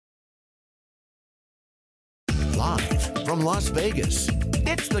from Las Vegas,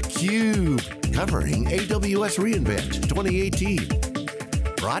 it's theCUBE, covering AWS reInvent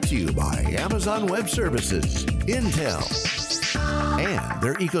 2018. Brought to you by Amazon Web Services, Intel, and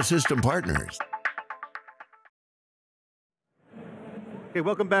their ecosystem partners. Okay,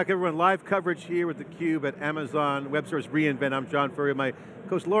 welcome back everyone. Live coverage here with theCUBE at Amazon Web Services reInvent. I'm John Furrier, my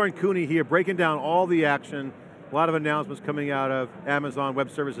co-host Lauren Cooney here, breaking down all the action. A lot of announcements coming out of Amazon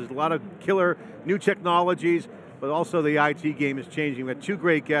Web Services, a lot of killer new technologies, but also the IT game is changing. We have two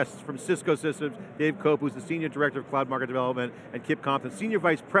great guests from Cisco Systems, Dave Cope, who's the Senior Director of Cloud Market Development, and Kip Compton, Senior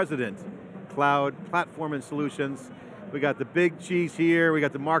Vice President, Cloud Platform and Solutions. We got the big cheese here, we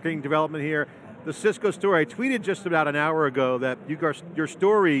got the marketing development here. The Cisco story, I tweeted just about an hour ago that your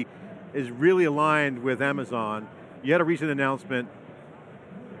story is really aligned with Amazon. You had a recent announcement.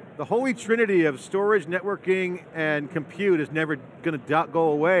 The holy trinity of storage, networking, and compute is never going to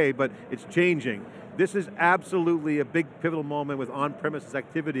go away, but it's changing. This is absolutely a big pivotal moment with on-premises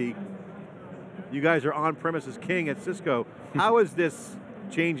activity. You guys are on-premises king at Cisco. How is this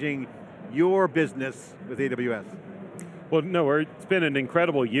changing your business with AWS? Well, no, it's been an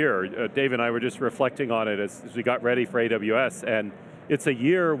incredible year. Dave and I were just reflecting on it as we got ready for AWS, and it's a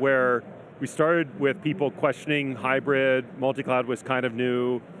year where we started with people questioning hybrid, multi-cloud was kind of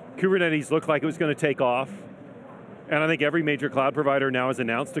new, Kubernetes looked like it was going to take off, and I think every major cloud provider now has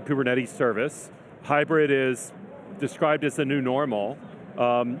announced a Kubernetes service. Hybrid is described as the new normal,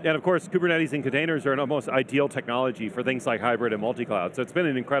 and of course, Kubernetes and containers are an almost ideal technology for things like hybrid and multi-cloud, so it's been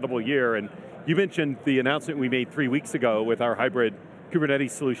an incredible year, and you mentioned the announcement we made 3 weeks ago with our hybrid Kubernetes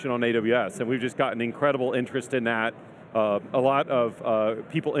solution on AWS, and we've just gotten incredible interest in that. A lot of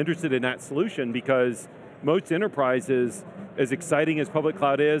people interested in that solution because most enterprises, as exciting as public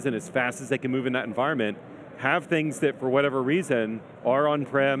cloud is and as fast as they can move in that environment, have things that for whatever reason are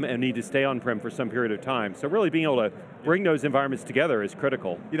on-prem and need to stay on-prem for some period of time. So really being able to bring those environments together is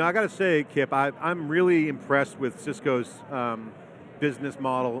critical. You know, I got to say, Kip, I'm really impressed with Cisco's business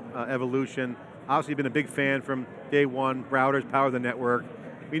model evolution. Obviously been a big fan from day one. Routers power the network.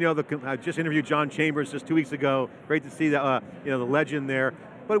 We know I just interviewed John Chambers just 2 weeks ago. Great to see the the legend there.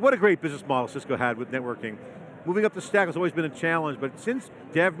 But what a great business model Cisco had with networking. Moving up the stack has always been a challenge, but since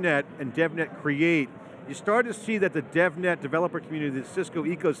DevNet and DevNet Create, you started to see that the DevNet developer community, the Cisco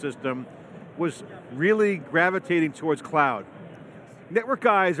ecosystem, was really gravitating towards cloud. Network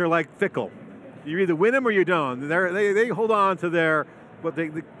guys are like fickle. You either win them or you don't. They hold on to the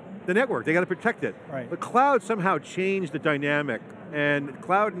network, they got to protect it. Right. But cloud somehow changed the dynamic, and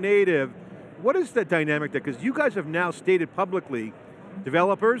cloud native, what is that dynamic there? Because you guys have now stated publicly,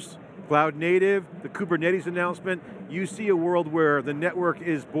 developers, cloud native, the Kubernetes announcement, you see a world where the network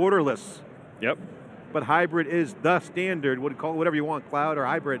is borderless. Yep. But hybrid is the standard, call it whatever you want, cloud or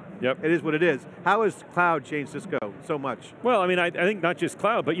hybrid. Yep. It is what it is. How has cloud changed Cisco so much? Well, I mean, I think not just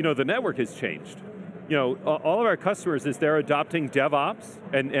cloud, but the network has changed. All of our customers, as they're adopting DevOps,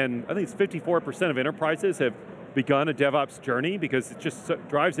 and I think it's 54% of enterprises have begun a DevOps journey because it just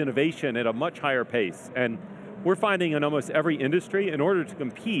drives innovation at a much higher pace. And we're finding in almost every industry, in order to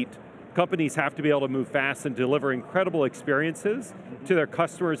compete, companies have to be able to move fast and deliver incredible experiences to their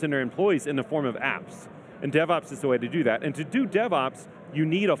customers and their employees in the form of apps. And DevOps is the way to do that. And to do DevOps, you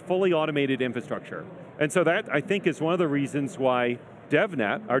need a fully automated infrastructure. And so that, I think, is one of the reasons why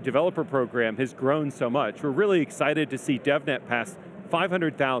DevNet, our developer program, has grown so much. We're really excited to see DevNet pass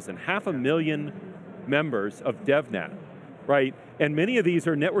 500,000, 500,000 members of DevNet, right? And many of these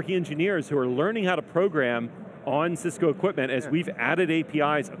are networking engineers who are learning how to program on Cisco equipment as we've added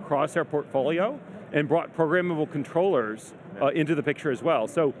APIs across our portfolio and brought programmable controllers into the picture as well.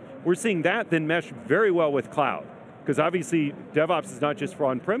 So we're seeing that then mesh very well with cloud, because obviously DevOps is not just for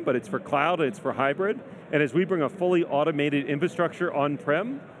on-prem, but it's for cloud and it's for hybrid. And as we bring a fully automated infrastructure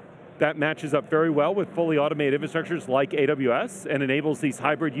on-prem, that matches up very well with fully automated infrastructures like AWS and enables these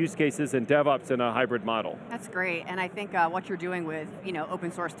hybrid use cases and DevOps in a hybrid model. That's great, and I think what you're doing with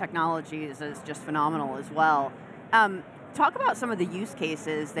open source technologies is just phenomenal as well. Talk about some of the use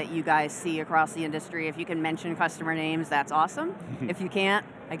cases that you guys see across the industry. If you can mention customer names, that's awesome. If you can't,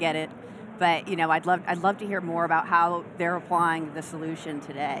 I get it. But I'd love to hear more about how they're applying the solution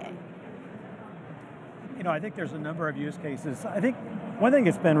today. I think there's a number of use cases. I think one thing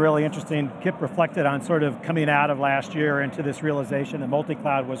that's been really interesting, Kip reflected on sort of coming out of last year into this realization that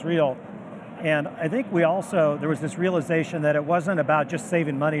multi-cloud was real. And I think there was this realization that it wasn't about just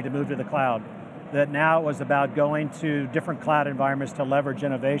saving money to move to the cloud, that now it was about going to different cloud environments to leverage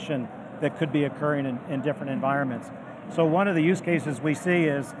innovation that could be occurring in different environments. So one of the use cases we see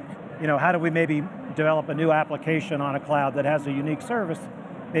is, how do we maybe develop a new application on a cloud that has a unique service,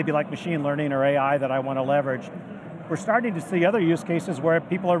 maybe like machine learning or AI that I want to leverage. we're starting to see other use cases where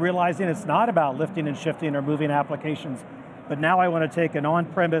people are realizing it's not about lifting and shifting or moving applications, but now I want to take an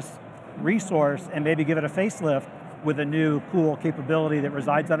on-premise resource and maybe give it a facelift with a new cool capability that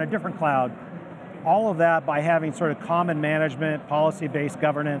resides on a different cloud. All of that by having sort of common management, policy-based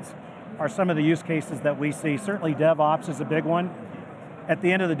governance are some of the use cases that we see. Certainly DevOps is a big one. At the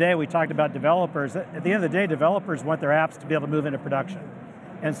end of the day, we talked about developers. At the end of the day, developers want their apps to be able to move into production.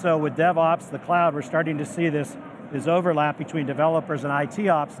 And so with DevOps, the cloud, we're starting to see this overlap between developers and IT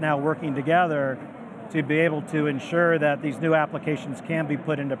ops now working together to be able to ensure that these new applications can be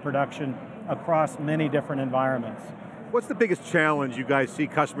put into production across many different environments. What's the biggest challenge you guys see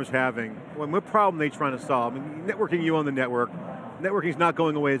customers having? What problem are they trying to solve? I mean, networking, you own the network. Networking's not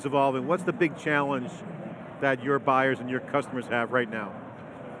going away, it's evolving. What's the big challenge that your buyers and your customers have right now?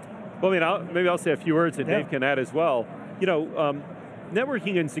 Well, I mean, maybe I'll say a few words and Dave can add as well. You know,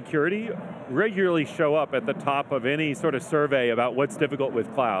 networking and security regularly show up at the top of any sort of survey about what's difficult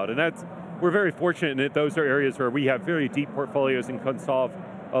with cloud, and we're very fortunate that those are areas where we have very deep portfolios and can solve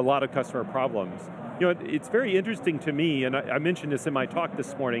a lot of customer problems. You know, it's very interesting to me, and I mentioned this in my talk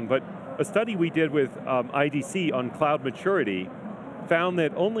this morning, but a study we did with IDC on cloud maturity found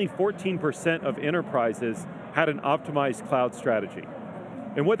that only 14% of enterprises had an optimized cloud strategy.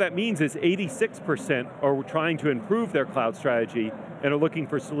 And what that means is 86% are trying to improve their cloud strategy and are looking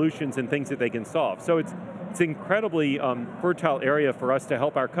for solutions and things that they can solve. So it's an incredibly fertile area for us to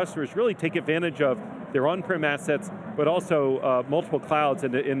help our customers really take advantage of their on-prem assets, but also multiple clouds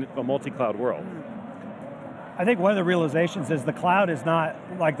in a multi-cloud world. I think one of the realizations is the cloud is not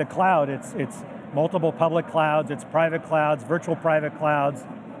like the cloud, it's multiple public clouds, it's private clouds, virtual private clouds,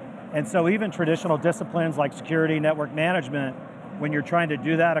 and so even traditional disciplines like security, network management, when you're trying to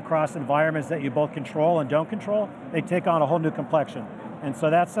do that across environments that you both control and don't control, they take on a whole new complexion. And so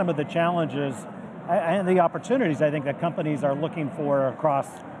that's some of the challenges and the opportunities I think that companies are looking for across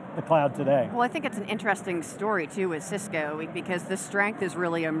the cloud today. Well, I think it's an interesting story too with Cisco, because the strength has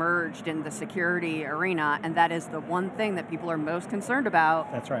really emerged in the security arena, and that is the one thing that people are most concerned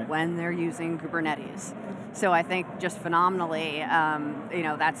about. That's right. When they're using Kubernetes. So I think just phenomenally, you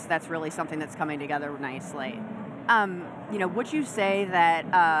know, that's really something that's coming together nicely. You know, would you say that,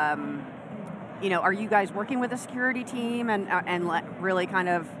 you know, are you guys working with a security team and really kind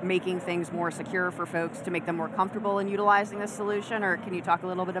of making things more secure for folks to make them more comfortable in utilizing this solution, or can you talk a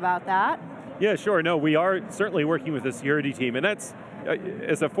little bit about that? Yeah, sure, no, we are certainly working with a security team, and that's,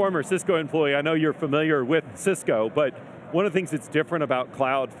 as a former Cisco employee, I know you're familiar with Cisco, but one of the things that's different about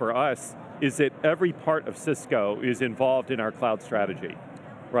cloud for us is that every part of Cisco is involved in our cloud strategy.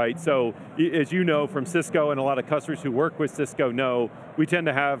 Right, so as you know from Cisco, and a lot of customers who work with Cisco know, we tend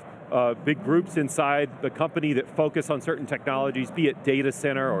to have big groups inside the company that focus on certain technologies, be it data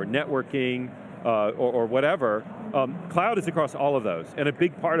center or networking or whatever. Cloud is across all of those, and a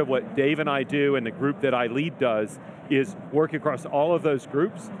big part of what Dave and I do and the group that I lead does is work across all of those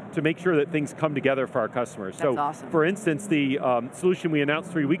groups to make sure that things come together for our customers. That's awesome. For instance, the solution we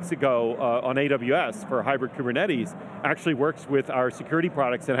announced 3 weeks ago on AWS for hybrid Kubernetes actually works with our security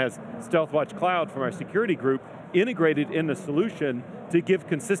products and has StealthWatch Cloud from our security group integrated in the solution to give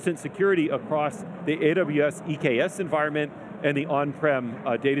consistent security across the AWS EKS environment and the on-prem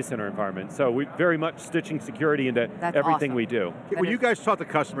data center environment. So we're very much stitching security into everything we do. When you guys talk to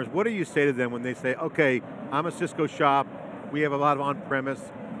customers, what do you say to them when they say, okay, I'm a Cisco shop, we have a lot of on-premise,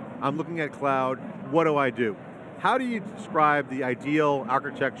 I'm looking at cloud, what do I do? How do you describe the ideal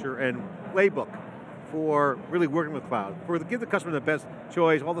architecture and playbook for really working with cloud? Give the customer the best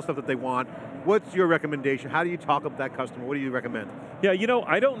choice, all the stuff that they want. What's your recommendation? How do you talk up that customer? What do you recommend? Yeah, you know,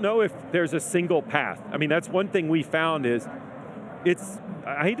 I don't know if there's a single path. I mean, that's one thing we found is,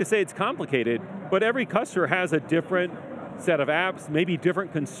 I hate to say it's complicated, but every customer has a different set of apps, maybe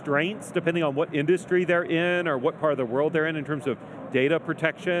different constraints depending on what industry they're in or what part of the world they're in terms of data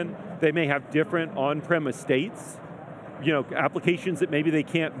protection. They may have different on-prem estates, you know, applications that maybe they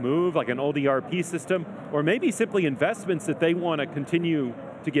can't move, like an old ERP system, or maybe simply investments that they want to continue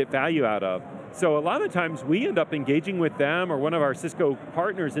to get value out of. So a lot of times we end up engaging with them, or one of our Cisco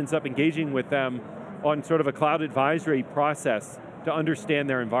partners ends up engaging with them on sort of a cloud advisory process to understand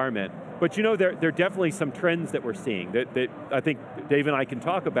their environment. But you know, there are definitely some trends that we're seeing that I think Dave and I can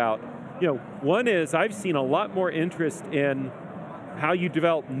talk about. You know, one is I've seen a lot more interest in how you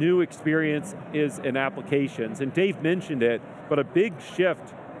develop new experiences and applications, and Dave mentioned it, but a big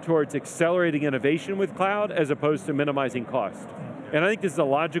shift towards accelerating innovation with cloud as opposed to minimizing cost. And I think this is a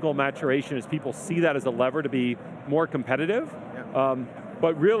logical maturation as people see that as a lever to be more competitive.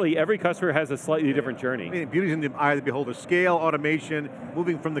 but really every customer has a slightly different journey. I mean, beauty's in the eye of the beholder. Scale, automation,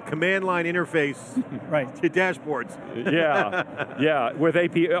 moving from the command line interface right. to dashboards. Yeah, with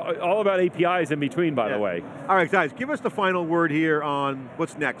all about APIs in between, by the way. All right, guys, give us the final word here on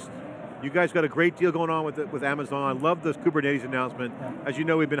what's next. You guys got a great deal going on with Amazon. Love this Kubernetes announcement. Yeah. As you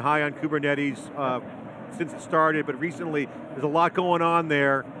know, we've been high on Kubernetes since it started, but recently there's a lot going on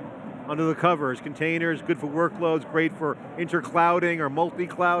there under the covers. Containers, good for workloads, great for interclouding or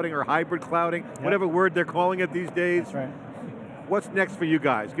multi-clouding or hybrid clouding, whatever word they're calling it these days. That's right. What's next for you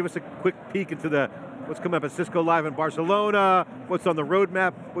guys? Give us a quick peek into what's coming up at Cisco Live in Barcelona, what's on the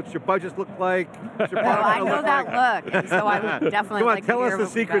roadmap, what's your budgets look like? What's your I know that look, and so I would definitely like to hear tell us the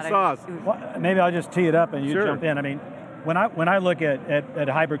secret sauce. Well, maybe I'll just tee it up and you jump in. I mean, when I look at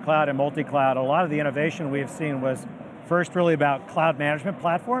hybrid cloud and multi-cloud, a lot of the innovation we have seen was first really about cloud management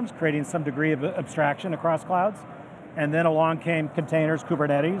platforms, creating some degree of abstraction across clouds, and then along came containers,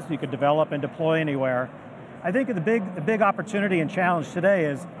 Kubernetes, you could develop and deploy anywhere. I think the big opportunity and challenge today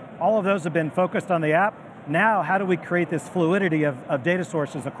is all of those have been focused on the app. Now, how do we create this fluidity of data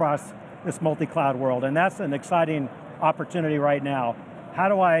sources across this multi-cloud world? And that's an exciting opportunity right now. How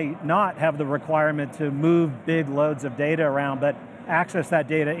do I not have the requirement to move big loads of data around, but access that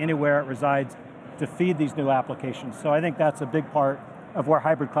data anywhere it resides to feed these new applications? So I think that's a big part of where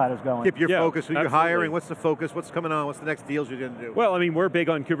hybrid cloud is going. Kip, your focus, who you're hiring, what's the focus, what's coming on, what's the next deals you're going to do? Well, I mean, we're big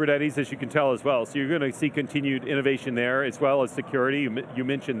on Kubernetes, as you can tell as well, so you're going to see continued innovation there, as well as security, you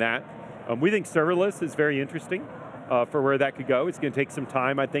mentioned that. We think serverless is very interesting for where that could go. It's going to take some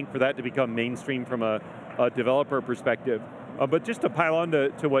time, I think, for that to become mainstream from a developer perspective. But just to pile on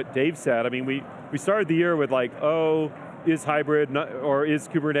to what Dave said, I mean, we started the year with like, oh, is hybrid, or is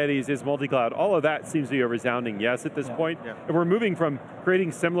Kubernetes, is multi-cloud? All of that seems to be a resounding yes at this point. Yeah. And we're moving from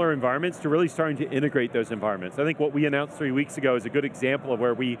creating similar environments to really starting to integrate those environments. I think what we announced 3 weeks ago is a good example of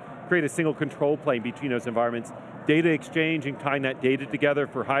where we create a single control plane between those environments, data exchange and tying that data together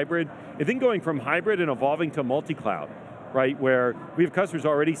for hybrid, and then going from hybrid and evolving to multi-cloud, right? Where we have customers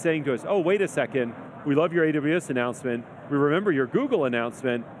already saying to us, oh, wait a second, we love your AWS announcement, we remember your Google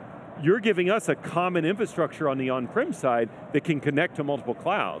announcement, you're giving us a common infrastructure on the on-prem side that can connect to multiple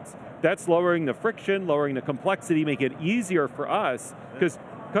clouds. That's lowering the friction, lowering the complexity, make it easier for us, because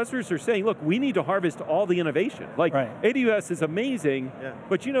customers are saying, look, we need to harvest all the innovation. Like, AWS is amazing,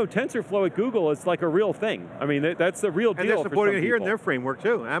 but you know, TensorFlow at Google is like a real thing. I mean, that's the real deal. And they're supporting it here in people. their framework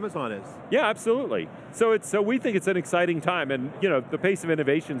too, Amazon is. Yeah, absolutely. So we think it's an exciting time, and you know, the pace of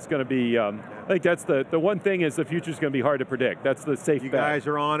innovation is going to be, I think that's the one thing is the future's going to be hard to predict. That's the safe bet. You guys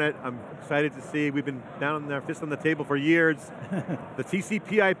are on it. I'm excited to see. We've been down there, fist on the table for years. The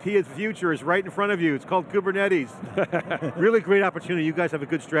TCP/IP of the future is right in front of you. It's called Kubernetes. Really great opportunity. You guys have a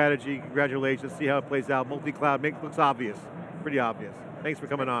good strategy. Congratulations. See how it plays out. Multi-cloud looks obvious. Pretty obvious. Thanks for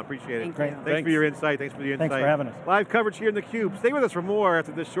coming on. Appreciate it. Thanks for your insight. Thanks for the insight. Thanks for having us. Live coverage here in theCUBE. Stay with us for more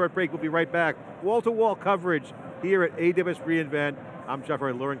after this short break. We'll be right back. Wall-to-wall coverage here at AWS reInvent. I'm Jeff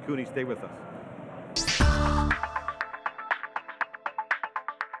Lauren Cooney. Stay with us.